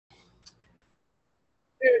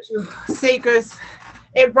spiritual seekers.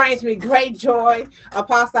 It brings me great joy,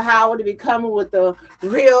 Apostle Howard, to be coming with the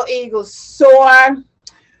Real Eagle Soar.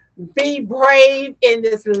 Be brave in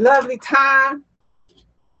this lovely time.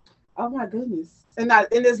 Oh my goodness. And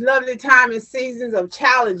in this lovely time and seasons of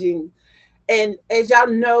challenging. And as y'all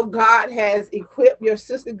know, God has equipped your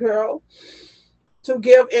sister girl to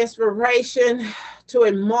give inspiration to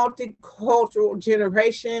a multicultural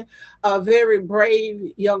generation of very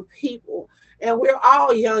brave young people. And we're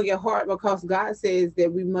all young at heart because God says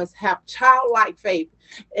that we must have childlike faith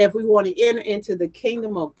if we want to enter into the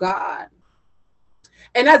kingdom of God.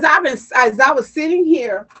 And as I was sitting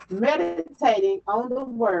here meditating on the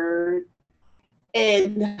word,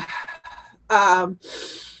 and um,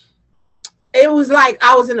 it was like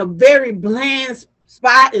I was in a very bland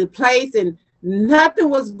spot and place, and nothing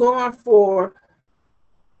was going for,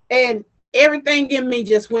 and everything in me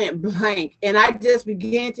just went blank. And I just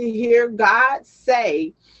began to hear God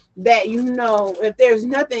say that, if there's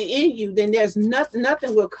nothing in you, then there's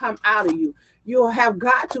nothing will come out of you. You'll have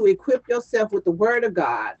got to equip yourself with the word of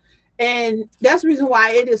God. And that's the reason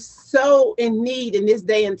why it is so in need in this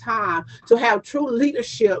day and time to have true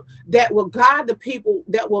leadership that will guide the people,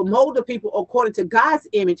 that will mold the people according to God's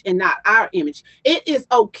image and not our image. It is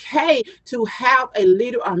okay to have a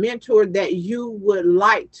leader or mentor that you would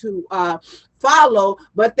like to follow,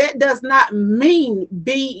 but that does not mean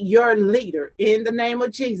be your leader in the name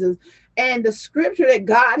of Jesus. And the scripture that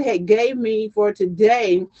God had gave me for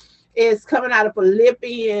today is coming out of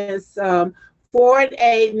Philippians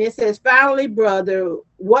 4:8, and it says, finally, brother,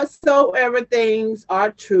 whatsoever things are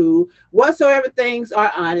true, whatsoever things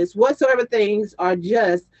are honest, whatsoever things are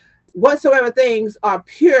just, whatsoever things are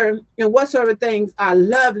pure, and whatsoever things are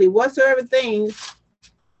lovely, whatsoever things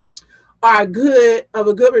are good, of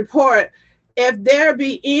a good report, if there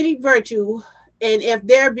be any virtue, and if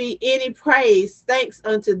there be any praise, thanks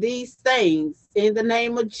unto these things in the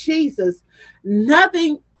name of Jesus.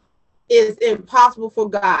 Nothing is impossible for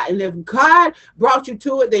God. And if God brought you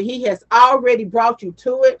to it, then he has already brought you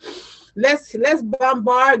to it. Let's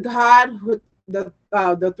bombard God with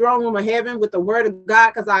the throne room of heaven with the word of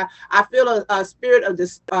God, because I feel a spirit of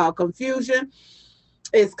this confusion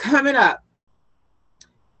is coming up.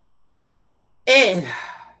 And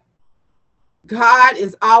God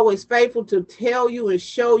is always faithful to tell you and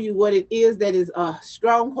show you what it is that is a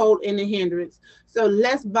stronghold and a hindrance. So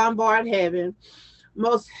let's bombard heaven.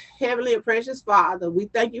 Most heavenly and precious Father, we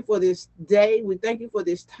thank you for this day. We thank you for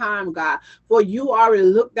this time, God, for you already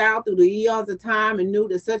looked down through the eons of time and knew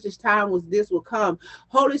that such a time as this will come.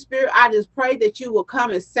 Holy Spirit, I just pray that you will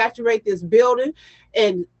come and saturate this building,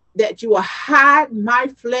 and that you will hide my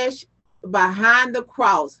flesh behind the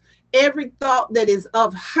cross. Every thought that is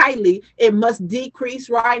of highly, it must decrease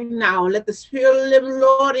right now, and let the Spirit of the living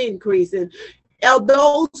Lord increase. And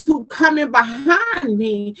those who come in behind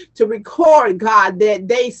me to record, God, that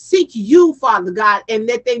they seek you, Father God, and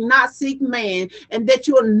that they not seek man, and that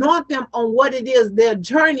you anoint them on what it is, their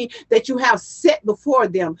journey that you have set before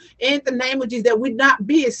them. In the name of Jesus, that we not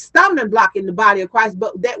be a stumbling block in the body of Christ,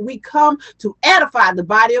 but that we come to edify the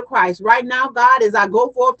body of Christ. Right now, God, as I go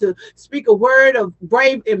forth to speak a word of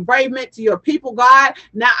brave embravement to your people, God,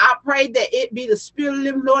 now I pray that it be the Spirit of the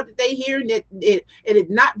living Lord that they hear, and that it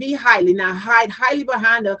not be highly. Now hide highly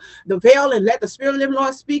behind the veil, and let the Spirit of the living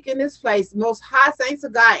Lord speak in this place. Most high saints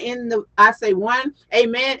of God, I say one,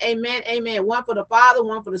 amen, amen, amen. One for the Father,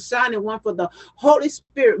 one for the Son, and one for the Holy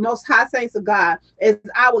Spirit. Most high saints of God, as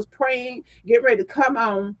I was praying, get ready to come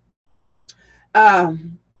on,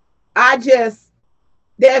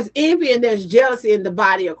 there's envy and there's jealousy in the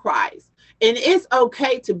body of Christ, and it's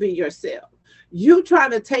okay to be yourself. You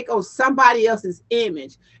trying to take on somebody else's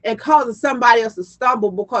image and causing somebody else to stumble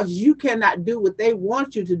because you cannot do what they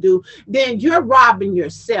want you to do, then you're robbing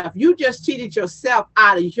yourself. You just cheated yourself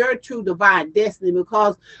out of your true divine destiny,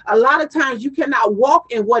 because a lot of times you cannot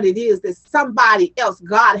walk in what it is that somebody else,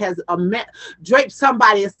 God has draped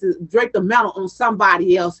somebody else, to drape the mantle on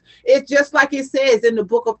somebody else. It's just like it says in the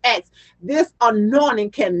book of Acts, this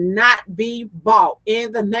anointing cannot be bought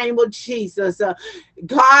in the name of Jesus.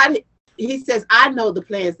 God, he says, I know the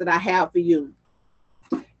plans that I have for you.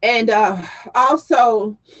 And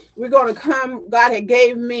also, we're going to come, God had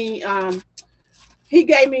gave me, he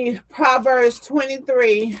gave me Proverbs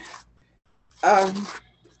 23,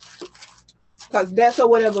 because that's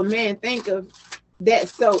whatever man think of, that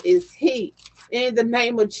so is he, in the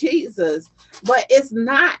name of Jesus. But it's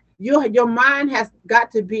not Your mind has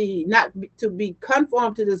got to be not to be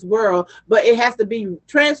conformed to this world, but it has to be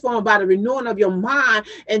transformed by the renewing of your mind.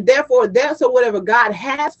 And therefore, so whatever God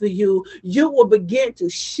has for you, you will begin to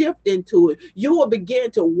shift into it. You will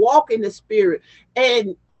begin to walk in the spirit.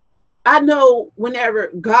 And I know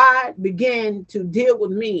whenever God began to deal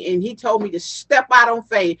with me and he told me to step out on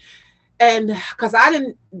faith, and because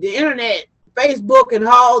the internet, Facebook and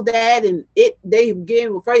all that, and they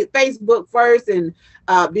began with Facebook first, and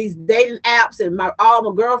these dating apps, and all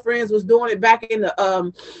my girlfriends was doing it back in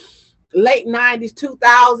the late 90s,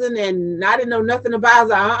 2000, and I didn't know nothing about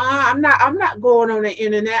it. I was like, I'm not going on the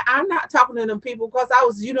internet. I'm not talking to them people, because I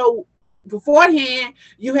was, beforehand,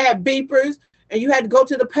 you had beepers, and you had to go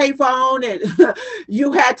to the payphone, and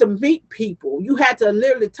you had to meet people. You had to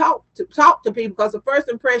literally talk to people, because the first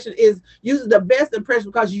impression is usually the best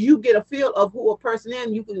impression, because you get a feel of who a person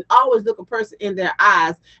is. You can always look a person in their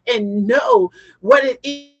eyes and know what it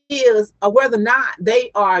is, or whether or not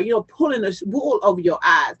they are, pulling a wool over your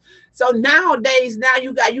eyes. So nowadays,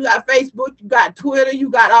 you got Facebook, you got Twitter, you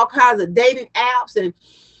got all kinds of dating apps,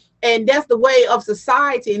 and that's the way of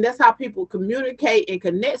society, and that's how people communicate and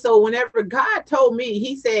connect. So whenever God told me,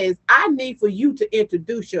 he says, I need for you to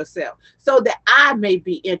introduce yourself so that I may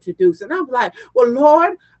be introduced. And I'm like, well,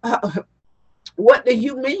 Lord, what do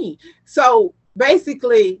you mean? So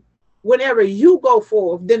basically, whenever you go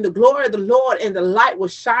forth, then the glory of the Lord and the light will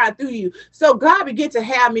shine through you. So God began to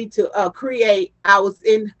have me to create. I was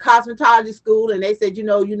in cosmetology school, and they said,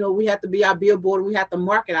 we have to be our billboard. We have to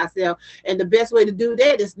market ourselves. And the best way to do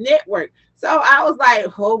that is network. So I was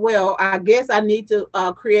like, oh, well, I guess I need to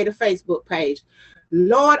create a Facebook page.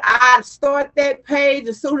 Lord, I start that page.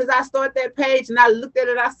 As soon as I start that page and I looked at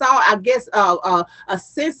it, I saw, I guess, a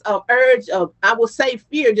sense of urge of, I would say,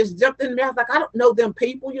 fear just jumped in me. I was like, I don't know them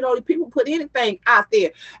people. People put anything out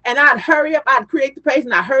there. And I'd hurry up, I'd create the page,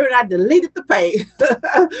 and I deleted the page.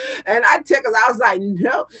 And because I was like,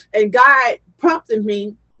 no. And God prompted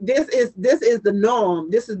me, this is the norm.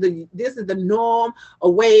 This is the norm, a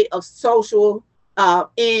way of social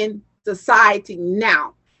in society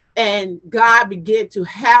now. And God began to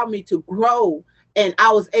have me to grow, and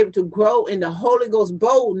I was able to grow in the Holy Ghost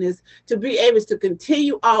boldness to be able to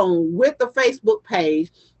continue on with the Facebook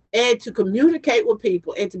page and to communicate with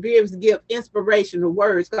people and to be able to give inspirational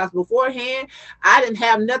words. Because beforehand, I didn't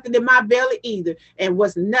have nothing in my belly either, and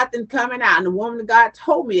was nothing coming out. And the woman of God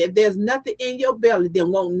told me, if there's nothing in your belly,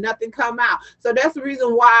 then won't nothing come out. So that's the reason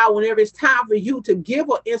why whenever it's time for you to give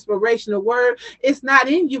an inspirational word, it's not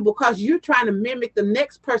in you, because you're trying to mimic the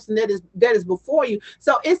next person that is before you.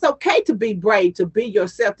 So it's okay to be brave, to be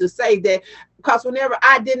yourself, to say that. Because whenever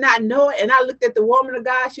I did not know it, and I looked at the woman of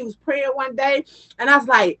God, she was praying one day, and I was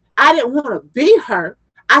like, I didn't want to be her.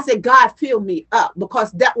 I said, God, fill me up,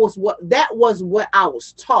 because that was what I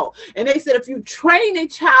was taught. And they said, if you train a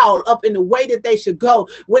child up in the way that they should go,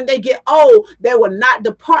 when they get old, they will not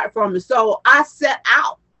depart from it. So I set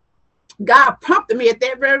out. God prompted me at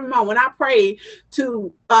that very moment when I prayed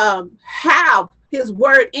to have his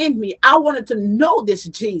word in me. I wanted to know this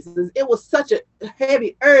Jesus. It was such a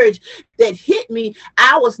heavy urge that hit me.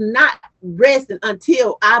 I was not resting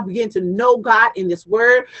until I began to know God in this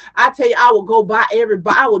word. I tell you, I will go by every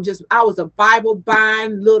Bible. I was a Bible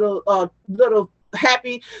buying little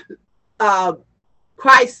happy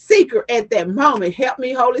Christ seeker at that moment. Help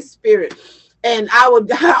me, Holy Spirit. And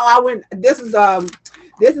this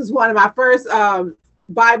is one of my first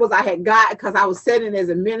Bibles I had got, because I was sitting as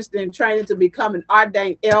a minister in training to become an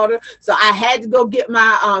ordained elder. So I had to go get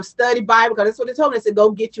my study Bible, because that's what they told me. They said,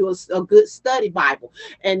 go get you a good study Bible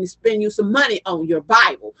and spend you some money on your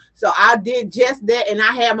Bible. So I did just that, and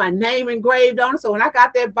I had my name engraved on it. So when I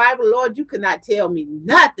got that Bible, Lord, you could not tell me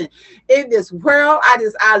nothing in this world.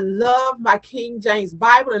 I love my King James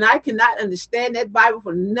Bible, and I cannot understand that Bible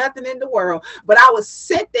for nothing in the world. But I would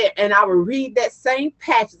sit there and I would read that same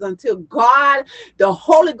passage until God, the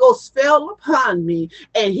Holy Ghost, fell upon me,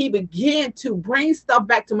 and he began to bring stuff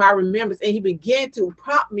back to my remembrance, and he began to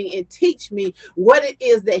prompt me and teach me what it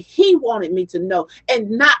is that he wanted me to know,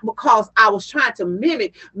 and not because I was trying to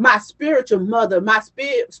mimic my spiritual mother, my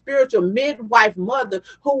spiritual midwife mother,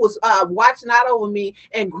 who was watching out over me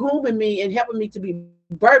and grooming me and helping me to be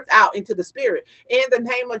birthed out into the spirit. In the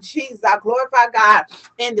name of Jesus, I glorify God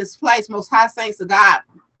in this place. Most high saints of God,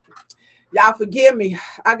 y'all forgive me.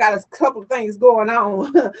 I got a couple of things going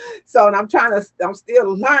on. So I'm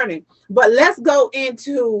still learning. But let's go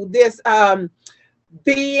into this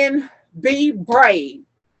be brave.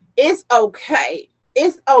 It's okay.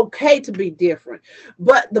 It's okay to be different.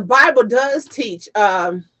 But the Bible does teach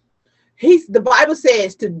The Bible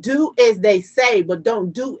says to do as they say, but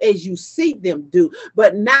don't do as you see them do.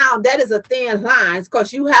 But now that is a thin line,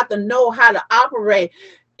 because you have to know how to operate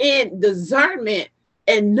in discernment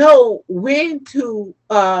and know when to,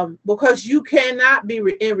 because you cannot be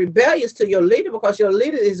in rebellious to your leader, because your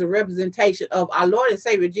leader is a representation of our Lord and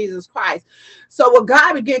Savior Jesus Christ. So what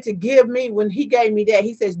God began to give me when he gave me that,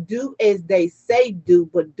 he says, do as they say do,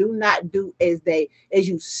 but do not do as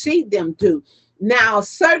you see them do. Now,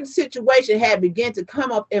 certain situation had begun to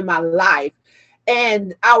come up in my life,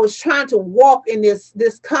 and I was trying to walk in this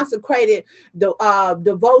consecrated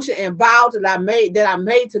devotion and vow that I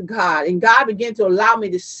made to God, and God began to allow me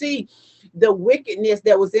to see the wickedness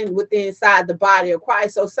that was within inside the body of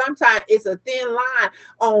Christ. So sometimes it's a thin line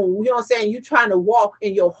on, you know what I'm saying, you trying to walk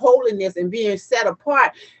in your holiness and being set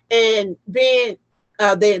apart, and being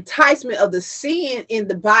the enticement of the sin in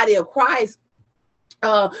the body of Christ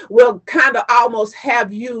will kind of almost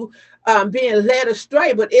have you being led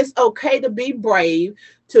astray. But it's okay to be brave,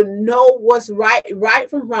 to know what's right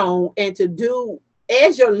from wrong, and to do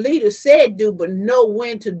as your leader said do, but know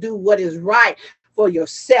when to do what is right for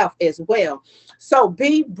yourself as well. So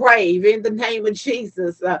be brave in the name of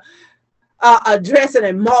Jesus. Addressing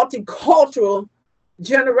a multicultural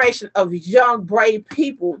generation of young, brave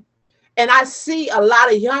people. And I see a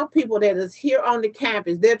lot of young people that is here on the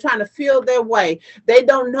campus. They're trying to feel their way. They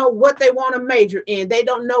don't know what they want to major in. They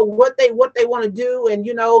don't know what they want to do. And,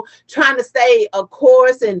 you know, trying to stay a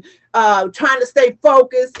course, and trying to stay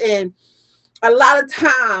focused. And a lot of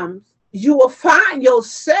times you will find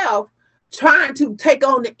yourself trying to take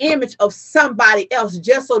on the image of somebody else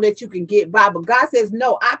just so that you can get by. But God says,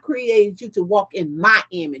 no, I created you to walk in my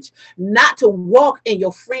image, not to walk in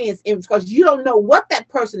your friend's image, because you don't know what that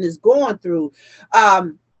person is going through.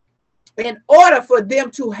 In order for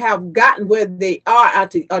them to have gotten where they are,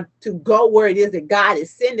 to go where it is that God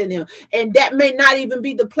is sending them, and that may not even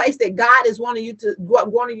be the place that God is wanting you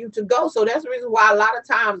to go. So that's the reason why a lot of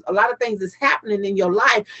times a lot of things is happening in your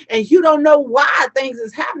life, and you don't know why things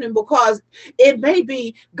is happening, because it may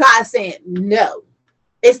be God saying, no,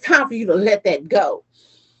 it's time for you to let that go.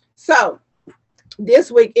 So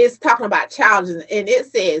this week is talking about challenges, and it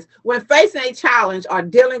says, when facing a challenge or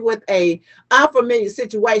dealing with a unfamiliar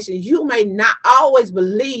situation, you may not always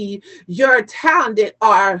believe you're talented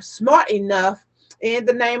or smart enough. In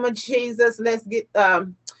the name of Jesus, let's get,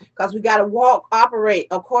 because we got to operate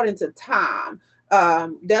according to time.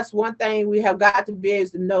 That's one thing we have got to be able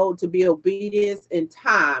to know, to be obedient in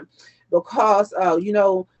time, because,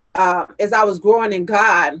 as I was growing in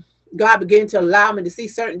God began to allow me to see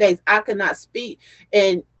certain days I could not speak.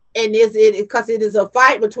 And is it because it is a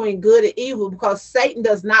fight between good and evil, because Satan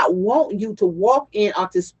does not want you to walk in or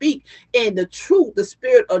to speak in the truth, the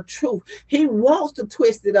spirit of truth. He wants to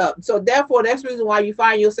twist it up. So therefore, that's the reason why you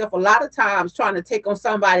find yourself a lot of times trying to take on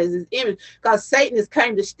somebody's image, because Satan is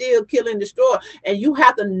came to steal, kill, and destroy. And you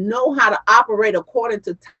have to know how to operate according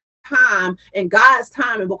to time and God's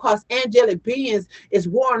timing, because angelic beings is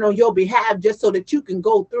warring on your behalf just so that you can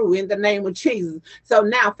go through in the name of Jesus. So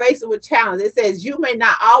now, facing with challenge, it says you may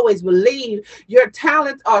not always believe your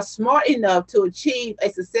talents are smart enough to achieve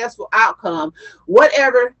a successful outcome.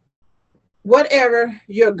 Whatever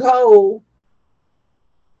your goal,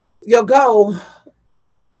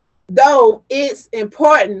 though it's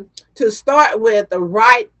important to start with the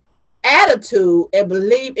right attitude and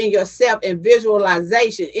believe in yourself and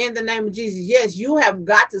visualization in the name of Jesus. Yes, you have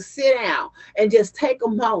got to sit down and just take a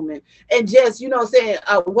moment and just,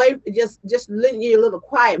 just letting you a little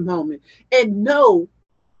quiet moment and know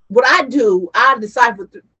what I do. I decipher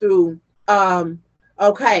through,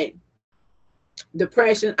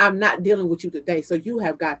 depression, I'm not dealing with you today, so you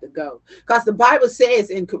have got to go. Because the Bible says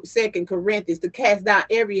in 2 Corinthians to cast down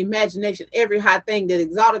every imagination, every high thing that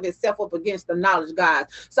exalted itself up against the knowledge of God.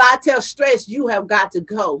 So I tell stress, you have got to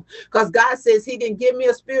go. Because God says he didn't give me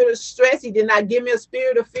a spirit of stress. He did not give me a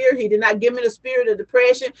spirit of fear. He did not give me the spirit of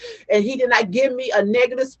depression. And he did not give me a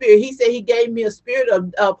negative spirit. He said he gave me a spirit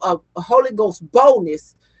of Holy Ghost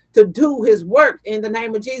boldness to do his work in the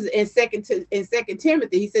name of Jesus. In Second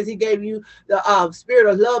Timothy, he says he gave you the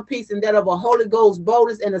spirit of love, peace, and that of a Holy Ghost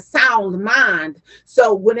boldness and a sound mind.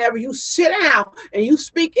 So whenever you sit down and you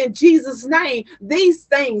speak in Jesus' name, these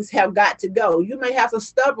things have got to go. You may have some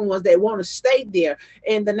stubborn ones that want to stay there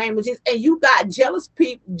in the name of Jesus. And you got jealous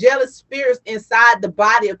people, jealous spirits inside the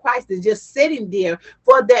body of Christ that's just sitting there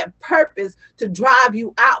for that purpose to drive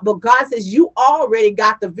you out. But God says you already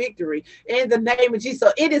got the victory in the name of Jesus.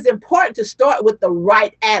 So it is is important to start with the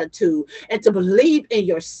right attitude and to believe in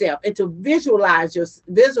yourself and to visualize your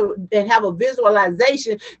visual and have a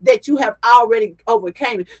visualization that you have already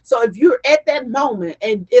overcame. So if you're at that moment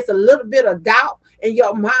and it's a little bit of doubt in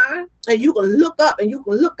your mind, and you can look up and you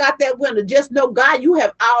can look out that window, just know, God, you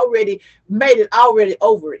have already made it already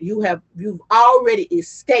over it. You've already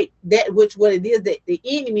escaped that which what it is that the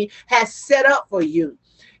enemy has set up for you.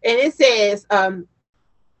 And it says,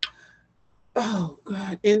 oh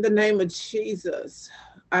God, in the name of Jesus,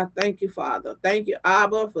 I thank you, Father. Thank you,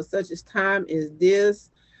 Abba, for such a time as this.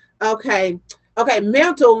 Okay.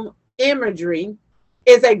 Mental imagery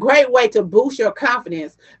is a great way to boost your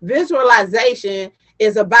confidence. Visualization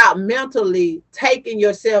is about mentally taking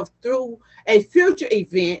yourself through a future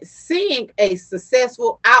event, seeing a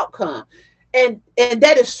successful outcome. And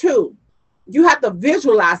that is true. You have to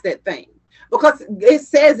visualize that thing because it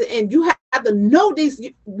says, and you have to know these,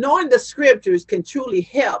 knowing the scriptures can truly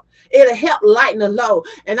help. It'll help lighten the load.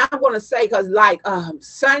 And I'm going to say, because like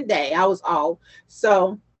Sunday, I was off.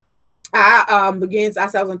 So I said I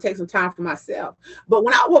was going to take some time for myself. But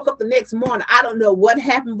when I woke up the next morning, I don't know what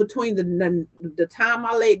happened between the time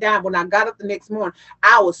I laid down. When I got up the next morning,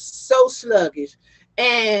 I was so sluggish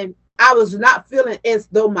and I was not feeling as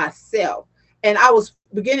though myself. And I was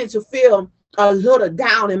beginning to feel a little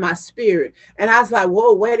down in my spirit. And I was like,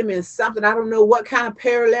 whoa, wait a minute, something. I don't know what kind of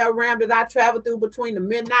parallel realm did I travel through between the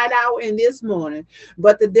midnight hour and this morning.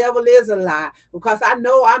 But the devil is a lie, because I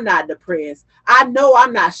know I'm not depressed. I know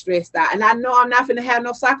I'm not stressed out. And I know I'm not going to have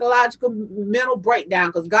no psychological mental breakdown,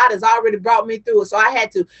 because God has already brought me through it. So I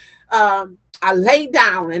had to, I laid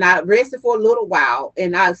down and I rested for a little while,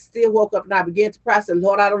 and I still woke up and I began to process,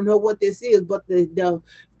 Lord, I don't know what this is, but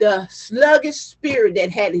the sluggish spirit that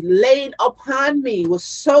had laid upon me was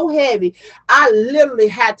so heavy. I literally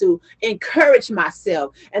had to encourage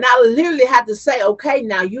myself. And I literally had to say, okay,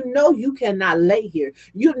 now, you know, you cannot lay here.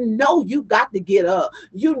 You know, you got to get up.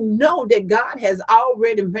 You know that God has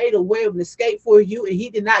already made a way of an escape for you. And he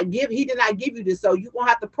did not give you this. So you're going to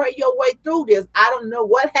have to pray your way through this. I don't know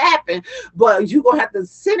what happened, but you're going to have to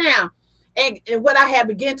sit down. And what I had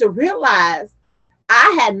begun to realize,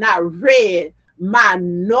 I had not read my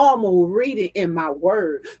normal reading in my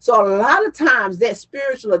word. So a lot of times that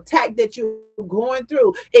spiritual attack that you're going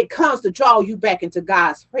through, it comes to draw you back into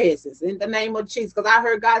God's presence in the name of Jesus. Because I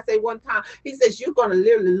heard God say one time, he says, you're going to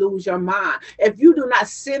literally lose your mind if you do not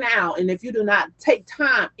sit down and if you do not take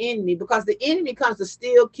time in me, because the enemy comes to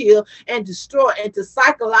steal, kill, and destroy, and to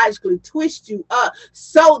psychologically twist you up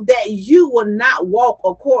so that you will not walk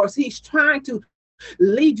a course. He's trying to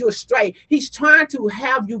lead you astray. He's trying to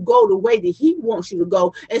have you go the way that he wants you to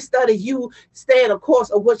go, instead of you staying a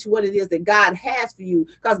course of what it is that God has for you,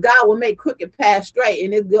 because God will make crooked paths straight.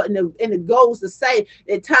 And it goes to say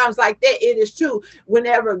at times like that, it is true.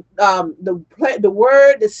 Whenever the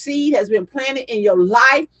word, the seed has been planted in your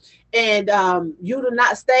life, and you do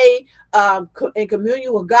not stay in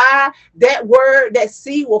communion with God, that word, that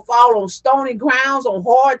seed will fall on stony grounds, on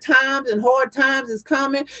hard times, and hard times is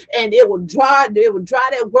coming, and it will dry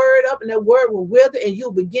that word up, and that word will wither, and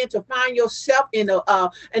you'll begin to find yourself in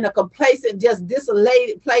a complacent, just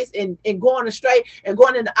desolated place, and going astray and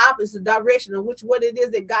going in the opposite direction of what it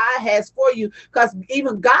is that God has for you, because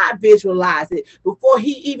even God visualized it before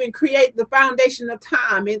he even created the foundation of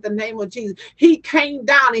time. In the name of Jesus, he came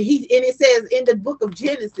down, and it says in the book of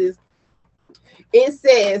Genesis, it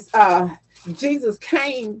says Jesus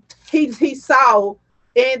came, he saw,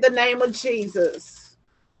 in the name of Jesus.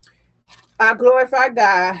 I glorify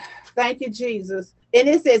God. Thank you, Jesus. And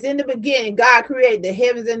it says, in the beginning, God created the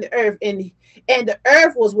heavens and the earth, and the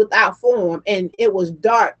earth was without form, and it was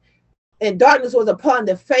dark, and darkness was upon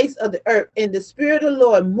the face of the earth, and the Spirit of the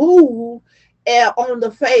Lord moved on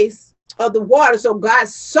the face of the water. So God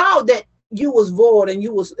saw that you was void, and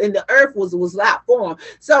the earth was without form.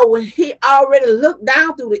 So when he already looked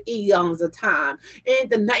down through the eons of time, in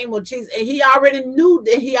the name of Jesus, and he already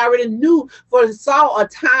knew for saw a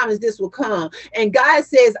time as this will come. And God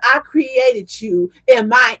says, I created you in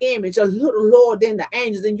my image, a little lower than the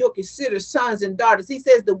angels, and you're considered sons and daughters. He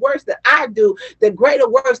says, the works that I do, the greater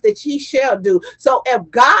works that ye shall do. So if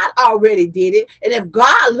God already did it, and if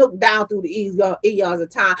God looked down through the eons of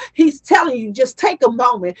time, he's telling you, just take a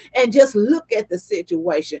moment and just look at the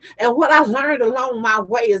situation. And what I learned along my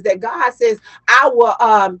way is that God says, I will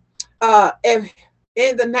if,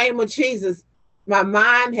 in the name of Jesus, my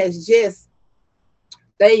mind has just,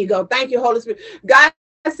 there you go. Thank you, Holy Spirit. God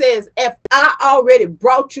says, if I already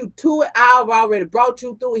brought you to it, I've already brought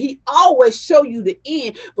you through it. He always show you the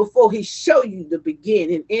end before he show you the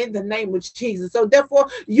beginning in the name of Jesus. So therefore,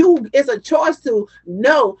 it's a choice to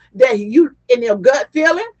know that you in your gut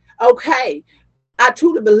feeling, okay, I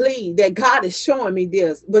truly believe that God is showing me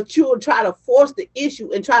this, but you'll try to force the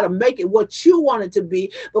issue and try to make it what you want it to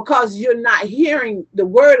be because you're not hearing the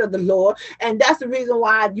word of the Lord. And that's the reason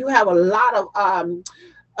why you have a lot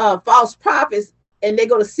of false prophets, and they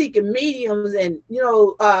go to seeking mediums and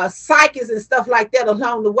psychics and stuff like that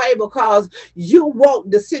along the way, because you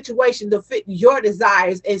want the situation to fit your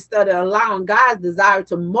desires instead of allowing God's desire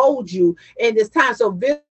to mold you in this time. So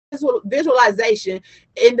visualization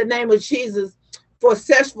in the name of Jesus for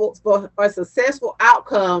a successful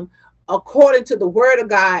outcome according to the word of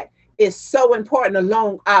God is so important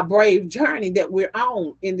along our brave journey that we're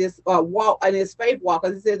on in this walk, in this faith walk.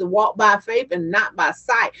 As it says, to walk by faith and not by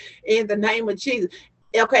sight in the name of Jesus.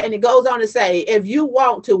 Okay, and it goes on to say, if you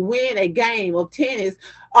want to win a game of tennis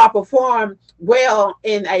or perform well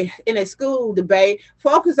in a school debate,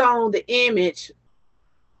 focus on the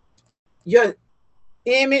your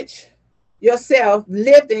image, yourself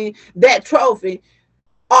lifting that trophy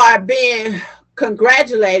or being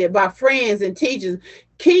congratulated by friends and teachers.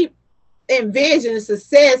 Keep envisioning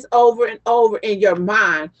success over and over in your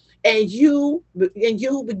mind, and you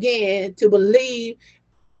begin to believe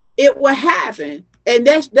it will happen. And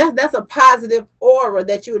that's a positive aura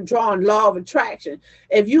that you're drawing, law of attraction.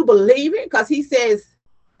 If you believe it, because he says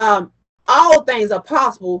all things are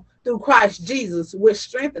possible through Christ Jesus, which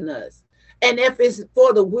strengthen us. And if it's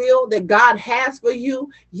for the will that God has for you,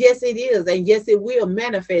 yes, it is. And yes, it will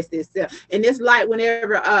manifest itself. And it's like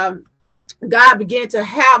whenever God began to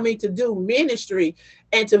have me to do ministry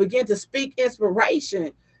and to begin to speak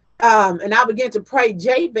inspiration. And I began to pray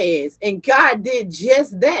Jabez, and God did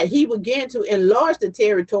just that. He began to enlarge the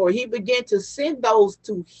territory. He began to send those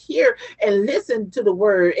to hear and listen to the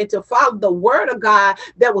word and to follow the word of God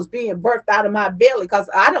that was being birthed out of my belly, because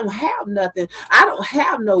I don't have nothing. I don't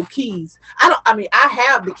have no keys. I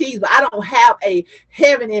have the keys, but I don't have a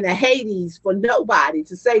heaven and a Hades for nobody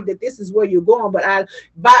to say that this is where you're going. But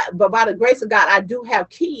by the grace of God, I do have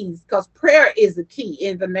keys, because prayer is the key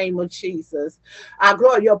in the name of Jesus. I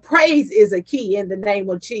glory your praise is a key in the name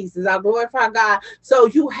of Jesus. I glorify God. So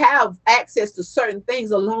you have access to certain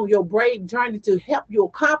things along your brave journey to help you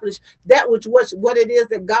accomplish that what it is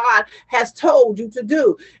that God has told you to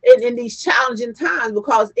do in these challenging times,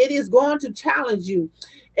 because it is going to challenge you.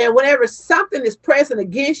 And whenever something is pressing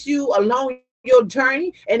against you along your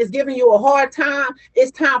journey and it's giving you a hard time,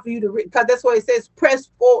 it's time for you to because that's what it says,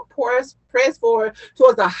 press forward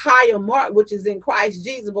towards a higher mark, which is in Christ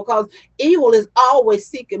Jesus, because evil is always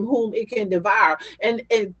seeking whom it can devour. And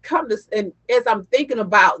as I'm thinking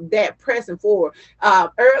about that pressing forward,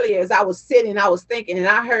 earlier as I was sitting, I was thinking, and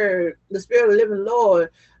I heard the Spirit of the living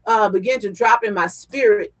Lord begin to drop in my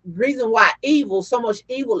spirit. Reason why so much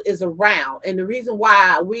evil is around, and the reason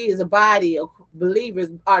why we as a body of believers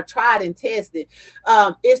are tried and tested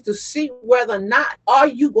is to see whether or not are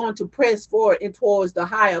you going to press forward and towards the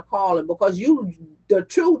higher calling, because the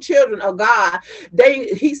true children of God,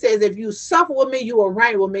 he says, if you suffer with me, you will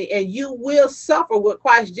reign with me, and you will suffer with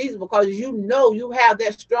Christ Jesus, because you have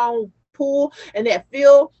that strong pull and that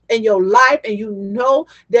feel in your life, and you know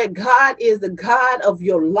that God is the God of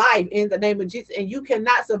your life in the name of Jesus, and you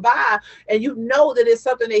cannot survive, and you know that it's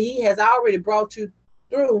something that he has already brought you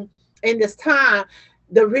through in this time.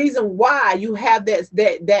 The reason why you have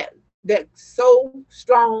that so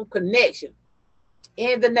strong connection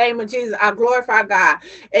in the name of Jesus, I glorify God.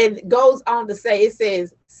 And it goes on to say, it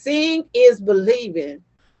says, seeing is believing.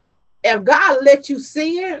 If God lets you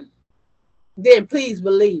see it, then please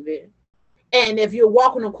believe it. And if you're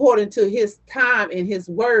walking according to his time and his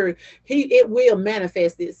word, it will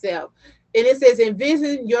manifest itself. And it says,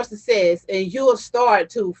 envision your success, and you'll start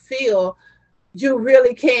to feel you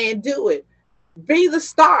really can do it. Be the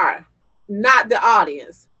star, not the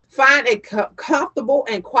audience. Find a comfortable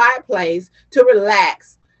and quiet place to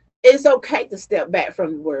relax. It's okay to step back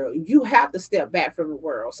from the world. You have to step back from the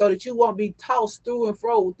world so that you won't be tossed through and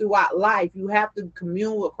fro throughout life. You have to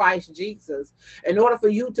commune with Christ Jesus in order for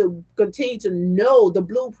you to continue to know the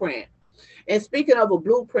blueprint. And speaking of a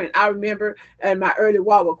blueprint, I remember in my early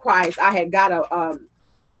walk with Christ, I had gotten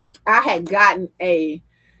a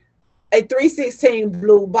 316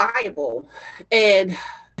 blue Bible. And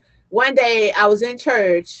one day I was in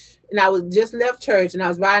church, and I was just left church, and I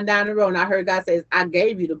was riding down the road, and I heard God says, I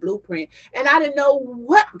gave you the blueprint. And I didn't know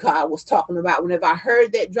what God was talking about. Whenever I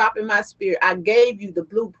heard that drop in my spirit, I gave you the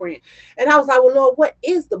blueprint. And I was like, well, Lord, what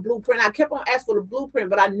is the blueprint? I kept on asking for the blueprint,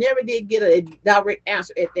 but I never did get a direct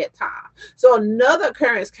answer at that time. So another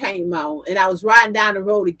occurrence came on, and I was riding down the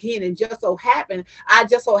road again, and I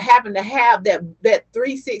just so happened to have that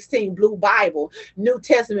 316 blue Bible, New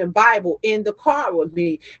Testament Bible, in the car with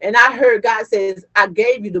me. And I heard God says, I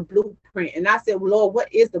gave you the blueprint. And I said, well, Lord,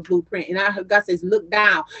 what is the blueprint? And I heard God says, look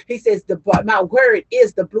down. He says, my word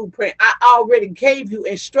is the blueprint. I already gave you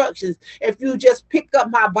instructions. If you just pick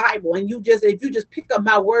up my Bible, and if you just pick up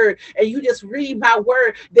my word, and you just read my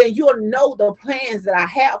word, then you'll know the plans that I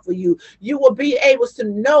have for you. You will be able to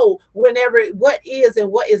know whenever what is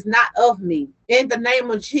and what is not of me. In the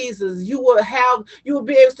name of Jesus, you will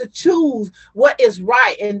be able to choose what is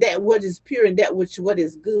right, and that what is pure, and that what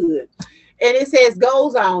is good. And it says,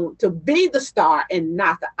 goes on to be the star and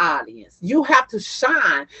not the audience. You have to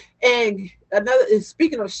shine. And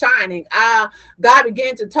speaking of shining, God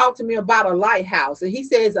began to talk to me about a lighthouse. And he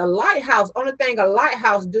says only thing a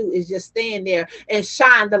lighthouse do is just stand there and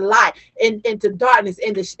shine the light into darkness.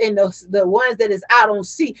 And the ones that is out on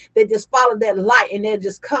sea, they just follow that light, and they'll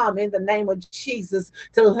just come in the name of Jesus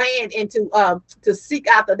to land into to seek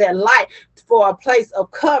after that light for a place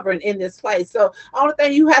of covering in this place. So only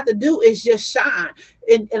thing you have to do is just shine.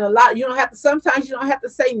 And sometimes you don't have to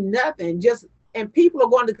say nothing. And people are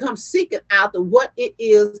going to come seeking after what it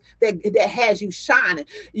is that has you shining.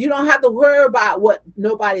 You don't have to worry about what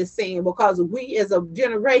nobody is saying, because we as a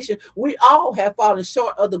generation, we all have fallen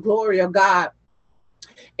short of the glory of God.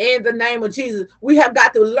 In the name of Jesus, we have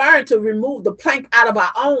got to learn to remove the plank out of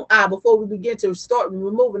our own eye before we begin to start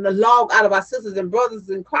removing the log out of our sisters and brothers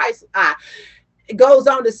in Christ's eye. It goes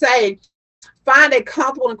on to say, find a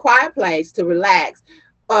comfortable and quiet place to relax,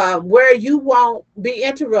 where you won't be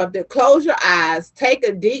interrupted. Close your eyes, take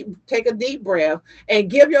a deep breath, and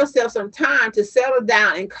give yourself some time to settle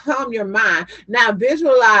down and calm your mind. Now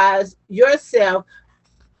visualize yourself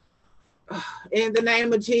in the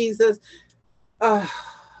name of Jesus.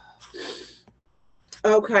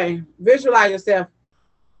 Okay, visualize yourself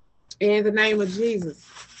in the name of Jesus.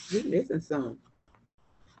 You listen some.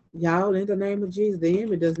 Y'all, in the name of Jesus, the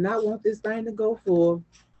enemy does not want this thing to go forward.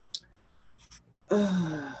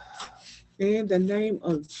 In the name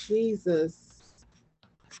of Jesus,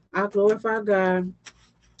 I glorify God.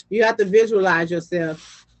 You have to visualize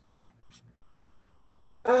yourself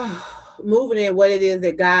moving in what it is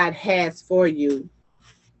that God has for you.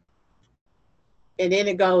 And then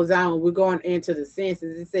it goes on. We're going into the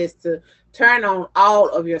senses. It says to turn on all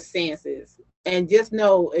of your senses. And just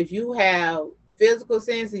know, if you have physical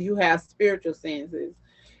senses, you have spiritual senses.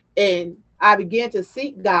 And I began to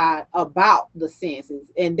seek God about the senses,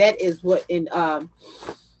 and that is what in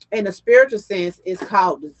the spiritual sense is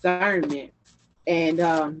called discernment. And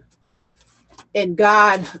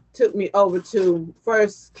God took me over to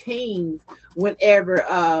First Kings,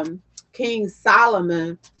 whenever King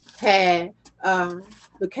Solomon had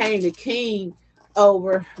became the king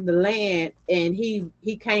over the land, and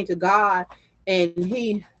he came to God and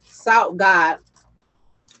he sought God.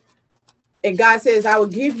 And God says, I will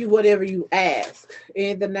give you whatever you ask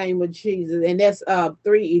in the name of Jesus. And that's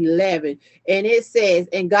 3:11. And it says,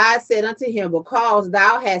 and God said unto him, because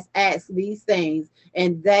thou hast asked these things,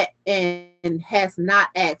 and hast not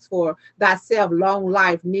asked for thyself long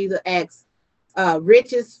life, neither asked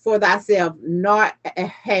riches for thyself, nor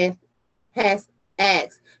hast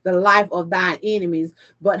asked the life of thine enemies,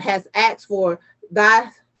 but hast asked for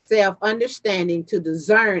thyself understanding to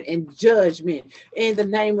discern and judgment in the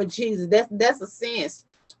name of Jesus. That's a sense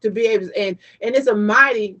to be able to, and it's a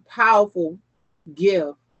mighty powerful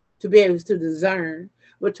gift to be able to discern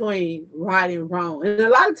between right and wrong. And a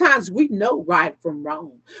lot of times we know right from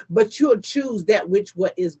wrong, but you'll choose that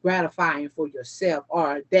what is gratifying for yourself,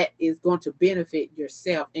 or that is going to benefit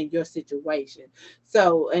yourself and your situation.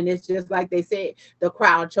 So, and it's just like they said, the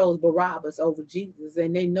crowd chose Barabbas over Jesus,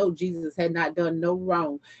 and they know Jesus had not done no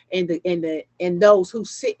wrong. And those who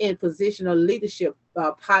sit in position of leadership,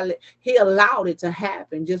 Pilate, he allowed it to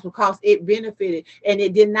happen just because it benefited, and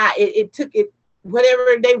it did not. It took it.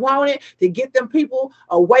 Whatever they wanted to get them people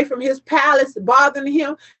away from his palace, bothering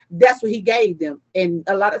him, that's what he gave them. And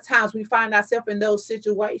a lot of times we find ourselves in those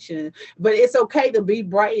situations, but it's okay to be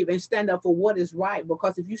brave and stand up for what is right,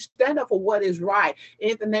 because if you stand up for what is right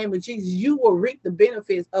in the name of Jesus, you will reap the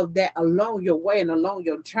benefits of that along your way and along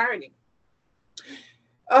your journey.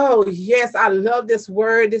 Oh, yes, I love this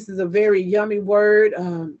word. This is a very yummy word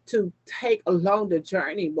to take along the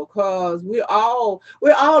journey, because we're all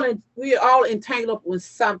entangled up with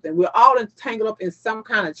something. We're all entangled up in some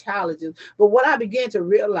kind of challenges. But what I began to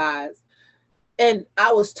realize, and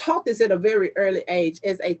I was taught this at a very early age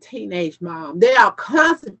as a teenage mom, there are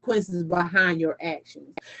consequences behind your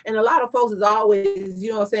actions. And a lot of folks is always,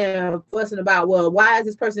 saying, fussing about, well, why is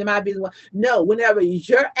this person in my business? No, whenever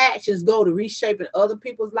your actions go to reshaping other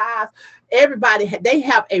people's lives, they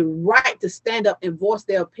have a right to stand up and voice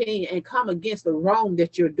their opinion and come against the wrong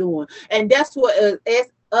that you're doing. And that's what as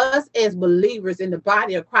us as believers in the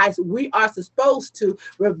body of Christ, we are supposed to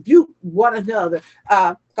rebuke one another,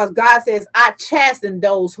 because God says, I chasten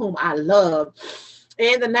those whom I love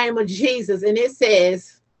in the name of Jesus. And it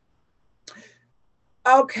says,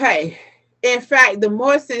 okay, in fact, the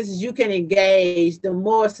more senses you can engage, the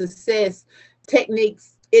more success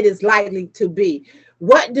techniques it is likely to be.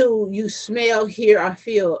 What do you smell, hear, or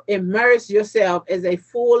feel? Immerse yourself as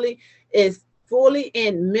fully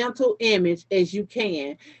in mental image as you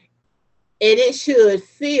can. And it should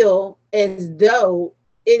feel as though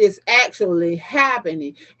it is actually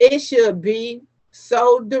happening. It should be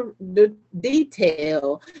so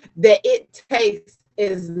detailed that it takes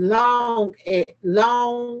as long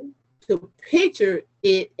to picture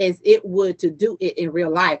it as it would to do it in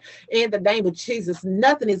real life. In the name of Jesus,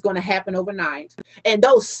 nothing is going to happen overnight. And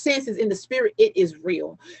those senses in the spirit, it is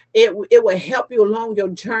real. It will help you along your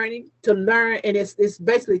journey to learn. And it's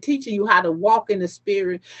basically teaching you how to walk in the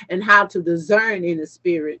spirit and how to discern in the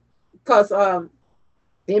spirit. Because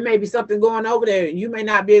there may be something going over there. You may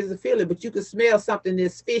not be able to feel it, but you can smell something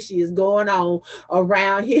that's fishy is going on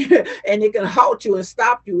around here, and it can halt you and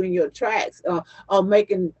stop you in your tracks, of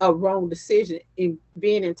making a wrong decision, in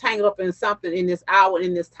being entangled up in something in this hour,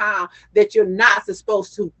 in this time that you're not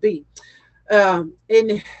supposed to be. And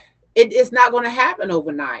it's not going to happen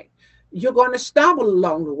overnight. You're going to stumble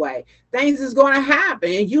along the way. Things is going to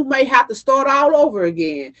happen, and you may have to start all over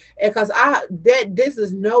again. Because this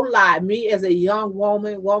is no lie. Me as a young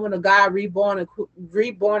woman of God, reborn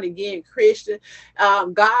again Christian,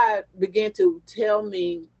 God began to tell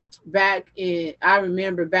me I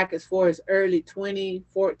remember back as far as early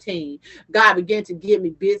 2014, God began to give me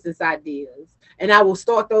business ideas. And I will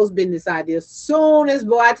start those business ideas soon as,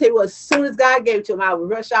 boy, I tell you what, as soon as God gave it to him, I would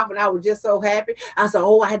rush off, and I was just so happy. I said,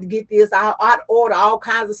 oh, I had to get this. I'd order all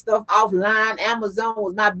kinds of stuff offline. Amazon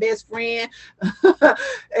was my best friend.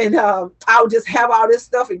 And I would just have all this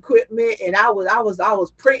stuff, equipment, and I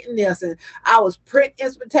was printing this, and I was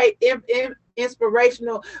printing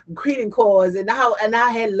inspirational greeting cards, and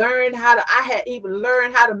I had even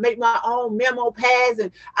learned how to make my own memo pads,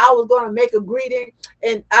 and I was going to make a greeting.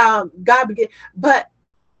 And God began, but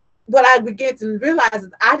what I began to realize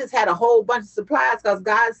is I just had a whole bunch of supplies, because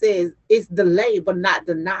God says it's delayed but not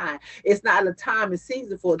denied. It's not a time and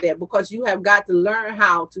season for that, because you have got to learn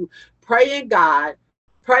how to pray in God,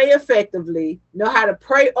 pray effectively, know how to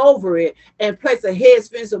pray over it, and place a hedge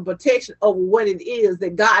fence of protection over what it is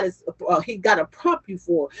that God is, he got to prompt you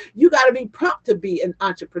for. You got to be prompt to be an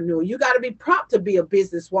entrepreneur. You got to be prompt to be a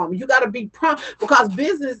businesswoman. You got to be prompt, because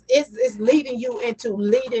business is leading you into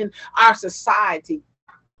leading our society.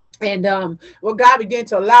 And what God began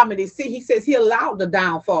to allow me to see, he says he allowed the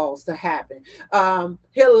downfalls to happen.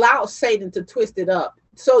 He allowed Satan to twist it up.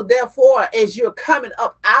 So therefore, as you're coming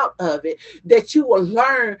up out of it, that you will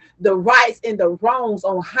learn the rights and the wrongs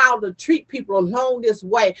on how to treat people along this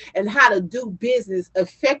way, and how to do business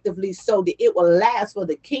effectively, so that it will last for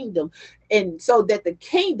the kingdom, and so that the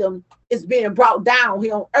kingdom is being brought down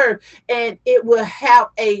here on earth, and it will have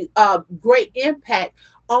a great impact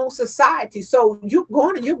on society. So you're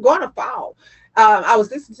going to fall. I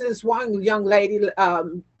was listening to this one young lady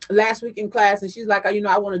last week in class, and she's like,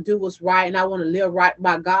 I want to do what's right, and I want to live right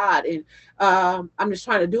by God, and I'm just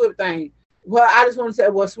trying to do everything. Well, I just want to say,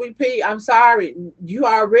 well, sweet pea, I'm sorry. You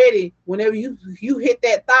already, whenever you hit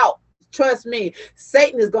that thought, trust me,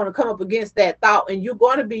 Satan is going to come up against that thought, and you're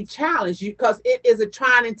going to be challenged, because it is a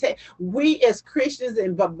trying and test. We as Christians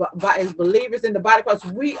and as believers in the body of Christ,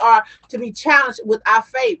 we are to be challenged with our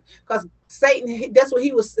faith, because Satan, that's what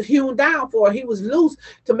he was hewn down for. He was loose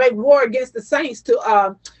to make war against the saints,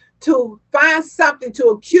 to find something to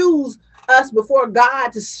accuse us before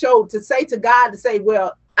God, to say to God, to say,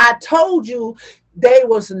 well, I told you they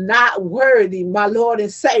was not worthy, my Lord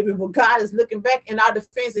and Savior. But God is looking back in our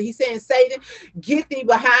defense, and he's saying, Satan, get thee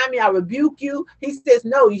behind me. I rebuke you. He says,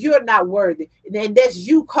 no, you're not worthy. And that's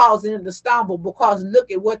you causing them to stumble, because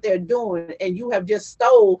look at what they're doing, and you have just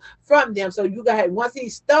stole from them. So you got, once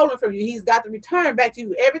he's stolen from you, he's got to return back to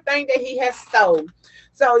you everything that he has stolen.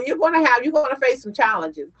 So you're gonna face some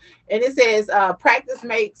challenges. And it says practice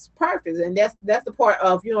makes perfect. And that's the part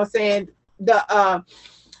of, you know what I'm saying, the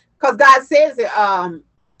because God says it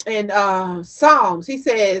in Psalms. He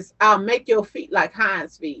says, I'll make your feet like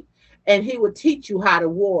hinds feet, and he will teach you how to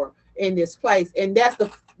war in this place. And that's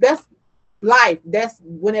life. That's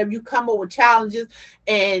whenever you come over challenges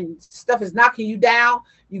and stuff is knocking you down,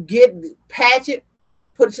 you get patch it,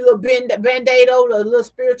 put your little band-aid over, a little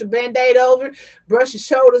spiritual band-aid over, brush your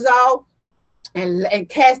shoulders off, and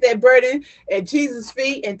cast that burden at Jesus'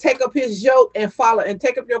 feet, and take up his yoke and follow, and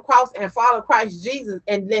take up your cross and follow Christ Jesus,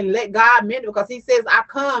 and then let God mend it, because he says, I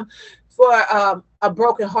come for a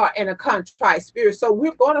broken heart and a contrite spirit. So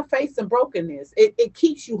we're going to face some brokenness. It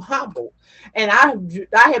keeps you humble, and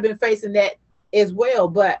I have been facing that as well.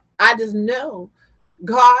 But I just know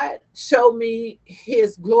God showed me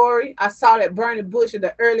his glory. I saw that burning bush at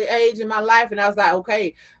the early age in my life, and I was like,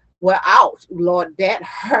 okay, well, ouch, Lord, that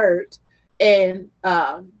hurt. And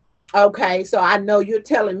okay, so I know you're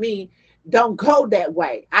telling me don't go that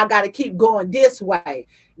way. I got to keep going this way.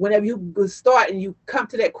 Whenever you start and you come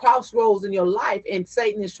to that crossroads in your life, and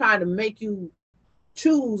Satan is trying to make you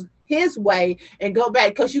choose his way and go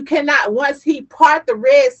back, because you cannot, once he part the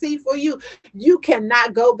Red Sea for you, you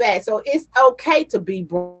cannot go back. So it's okay to be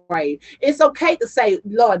brave. It's okay to say,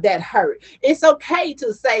 Lord, that hurt. It's okay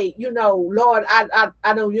to say, you know, Lord, I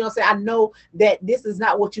know, you know what I'm saying, I know that this is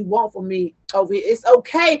not what you want for me over here. It's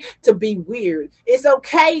okay to be weird. It's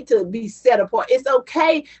okay to be set apart. It's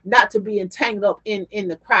okay not to be entangled up in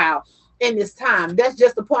the crowd in this time. That's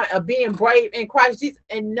just the point of being brave in Christ Jesus,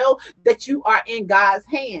 and know that you are in God's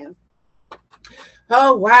hands.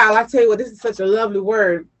 Oh wow, I tell you what, this is such a lovely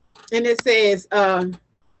word. And it says, oh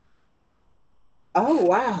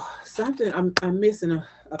wow, something I'm missing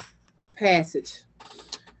a passage.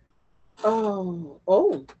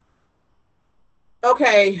 Oh,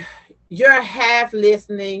 okay. You're half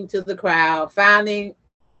listening to the crowd, finding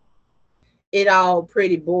it all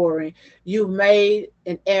pretty boring. You've made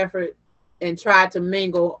an effort and tried to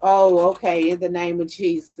mingle. Oh, okay, in the name of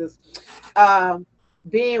Jesus.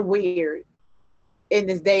 Being weird in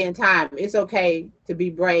this day and time. It's okay to be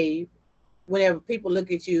brave whenever people look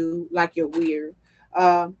at you like you're weird.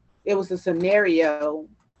 It was a scenario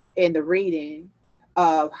in the reading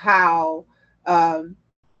of how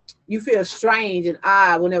you feel strange and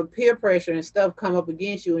odd whenever peer pressure and stuff come up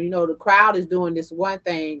against you. And, you know, the crowd is doing this one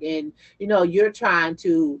thing, and, you know, you're trying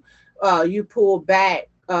to, you pull back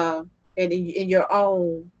and in your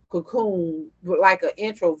own cocoon, like an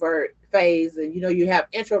introvert phase. And, you know, you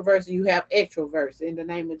have introverts and you have extroverts in the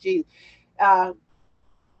name of Jesus. And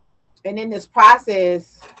in this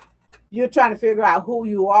process, you're trying to figure out who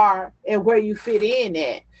you are and where you fit in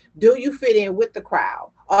at. Do you fit in with the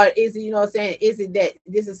crowd? Or is it, you know what I'm saying, is it that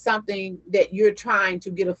this is something that you're trying to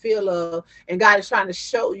get a feel of, and God is trying to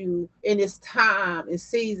show you in this time and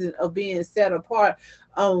season of being set apart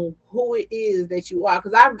on who it is that you are?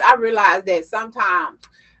 Because I realize that sometimes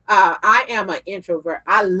I am an introvert.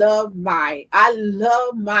 I love my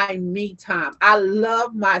me time. I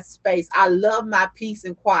love my space. I love my peace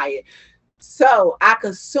and quiet. So I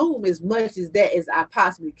consume as much as that as I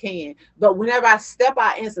possibly can. But whenever I step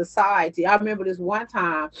out in society, I remember this one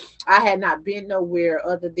time I had not been nowhere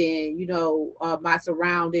other than, you know, my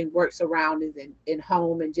work surroundings and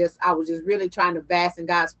home. And just, I was just really trying to bask in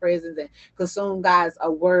God's presence and consume God's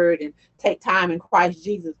word and take time in Christ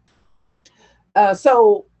Jesus.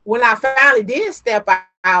 So when I finally did step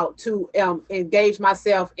out to engage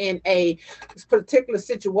myself in a particular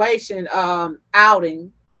situation,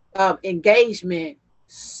 outing, engagement,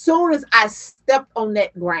 soon as I stepped on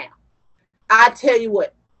that ground, I tell you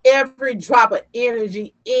what, every drop of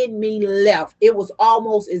energy in me left. It was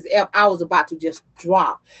almost as if I was about to just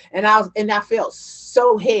drop, and I felt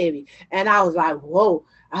so heavy, and I was like, whoa.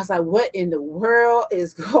 I was like, what in the world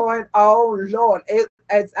is going on, Lord? But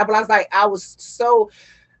I was like, I was so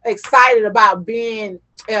excited about being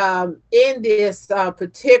in this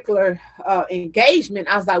particular engagement.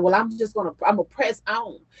 I was like, well, I'm gonna press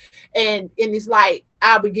on. And it's like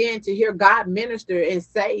I began to hear God minister and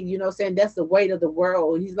say, you know, saying that's the weight of the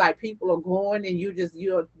world. He's like, people are going and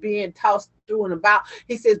you're being tossed through and about.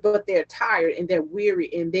 He says, but they're tired and they're weary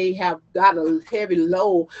and they have got a heavy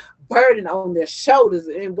load burden on their shoulders.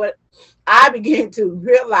 And what I began to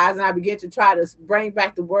realize, and I began to try to bring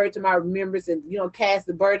back the word to my remembrance, and you know, cast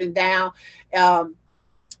the burden down um,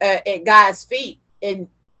 at God's feet. And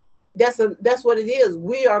that's what it is.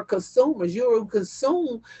 We are consumers. You will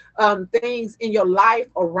consume things in your life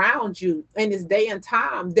around you in this day and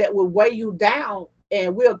time that will weigh you down,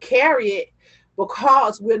 and we'll carry it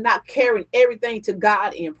because we're not carrying everything to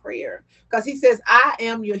God in prayer. Because He says, I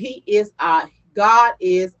am your, He is our, God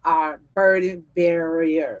is our burden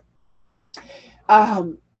barrier.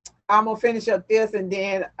 um I'm gonna finish up this, and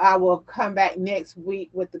then I will come back next week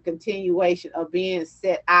with the continuation of being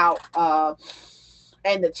set out,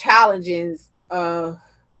 and the challenges of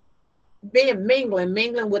being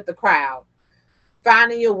mingling with the crowd,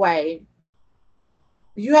 finding your way.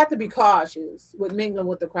 You have to be cautious with mingling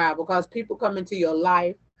with the crowd because people come into your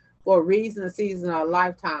life for a reason, a season, or a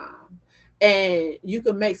lifetime, and you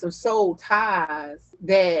can make some soul ties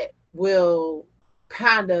that will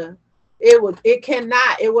kind of, it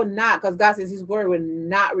will not, because God says His word will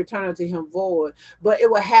not return unto Him void, but it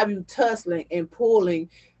will have you tussling and pulling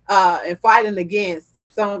and fighting against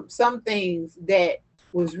some things that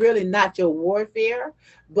was really not your warfare,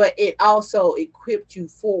 but it also equipped you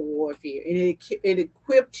for warfare, and it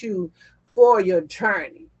equipped you for your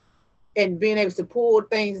journey, and being able to pull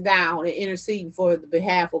things down and intercede for the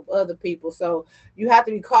behalf of other people. So you have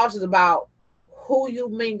to be cautious about who you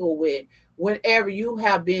mingle with whenever you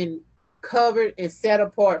have been covered and set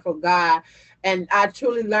apart for God. And I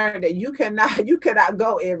truly learned that you cannot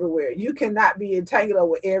go everywhere. You cannot be entangled up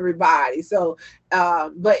with everybody. So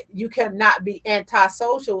but you cannot be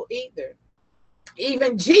antisocial either.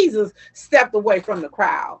 Even Jesus stepped away from the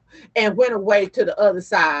crowd and went away to the other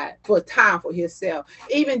side for time for himself.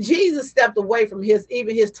 Even Jesus stepped away from his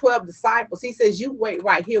 12 disciples. He says, you wait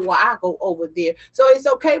right here while I go over there. So it's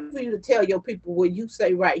okay for you to tell your people, when you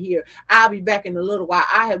say right here, I'll be back in a little while.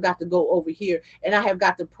 I have got to go over here, and I have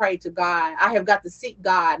got to pray to God. I have got to seek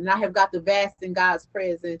God, and I have got to vast in God's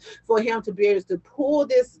presence for Him to be able to pull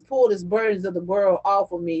this burdens of the world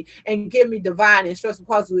off of me and give me divine instruction.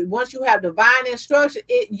 Because once you have divine instruction,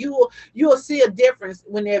 you'll see a difference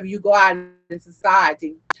whenever you go out in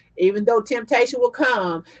society. Even though temptation will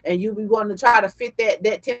come and you'll be wanting to try to fit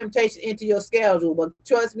that temptation into your schedule, but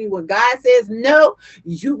trust me, when God says no,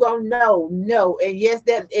 you gonna know no. And yes,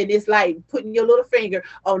 that, and it's like putting your little finger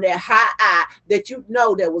on that high eye that you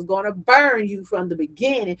know that was going to burn you from the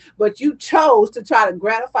beginning, but you chose to try to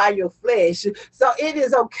gratify your flesh. So it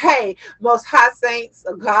is okay, most high saints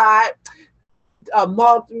of God,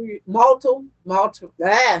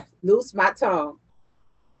 lose my tongue,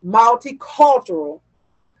 multicultural,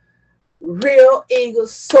 real eagle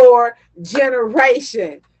soar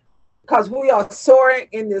generation, because we are soaring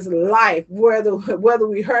in this life, whether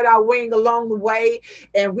we hurt our wing along the way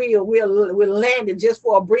and we're landing just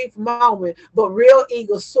for a brief moment, but real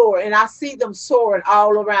eagles soar. And I see them soaring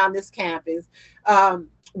all around this campus,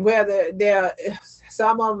 whether they're,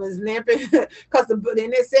 some of them is limping because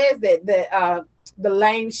then it says that the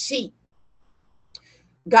lame sheep,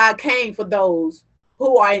 God came for those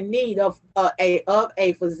who are in need of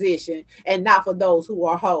a physician, and not for those who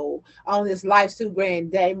are whole. On this life's too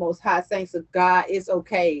grand day, most high saints of God, it's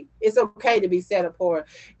okay. It's okay to be set apart.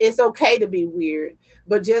 It's okay to be weird,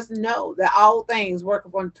 but just know that all things work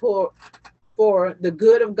upon for the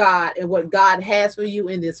good of God and what God has for you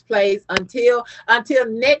in this place. Until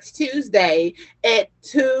next Tuesday at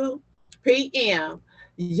 2 p.m.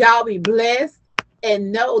 Y'all be blessed,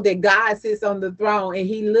 and know that God sits on the throne, and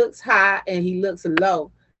He looks high and He looks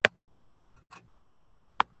low.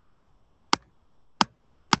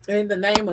 In the name of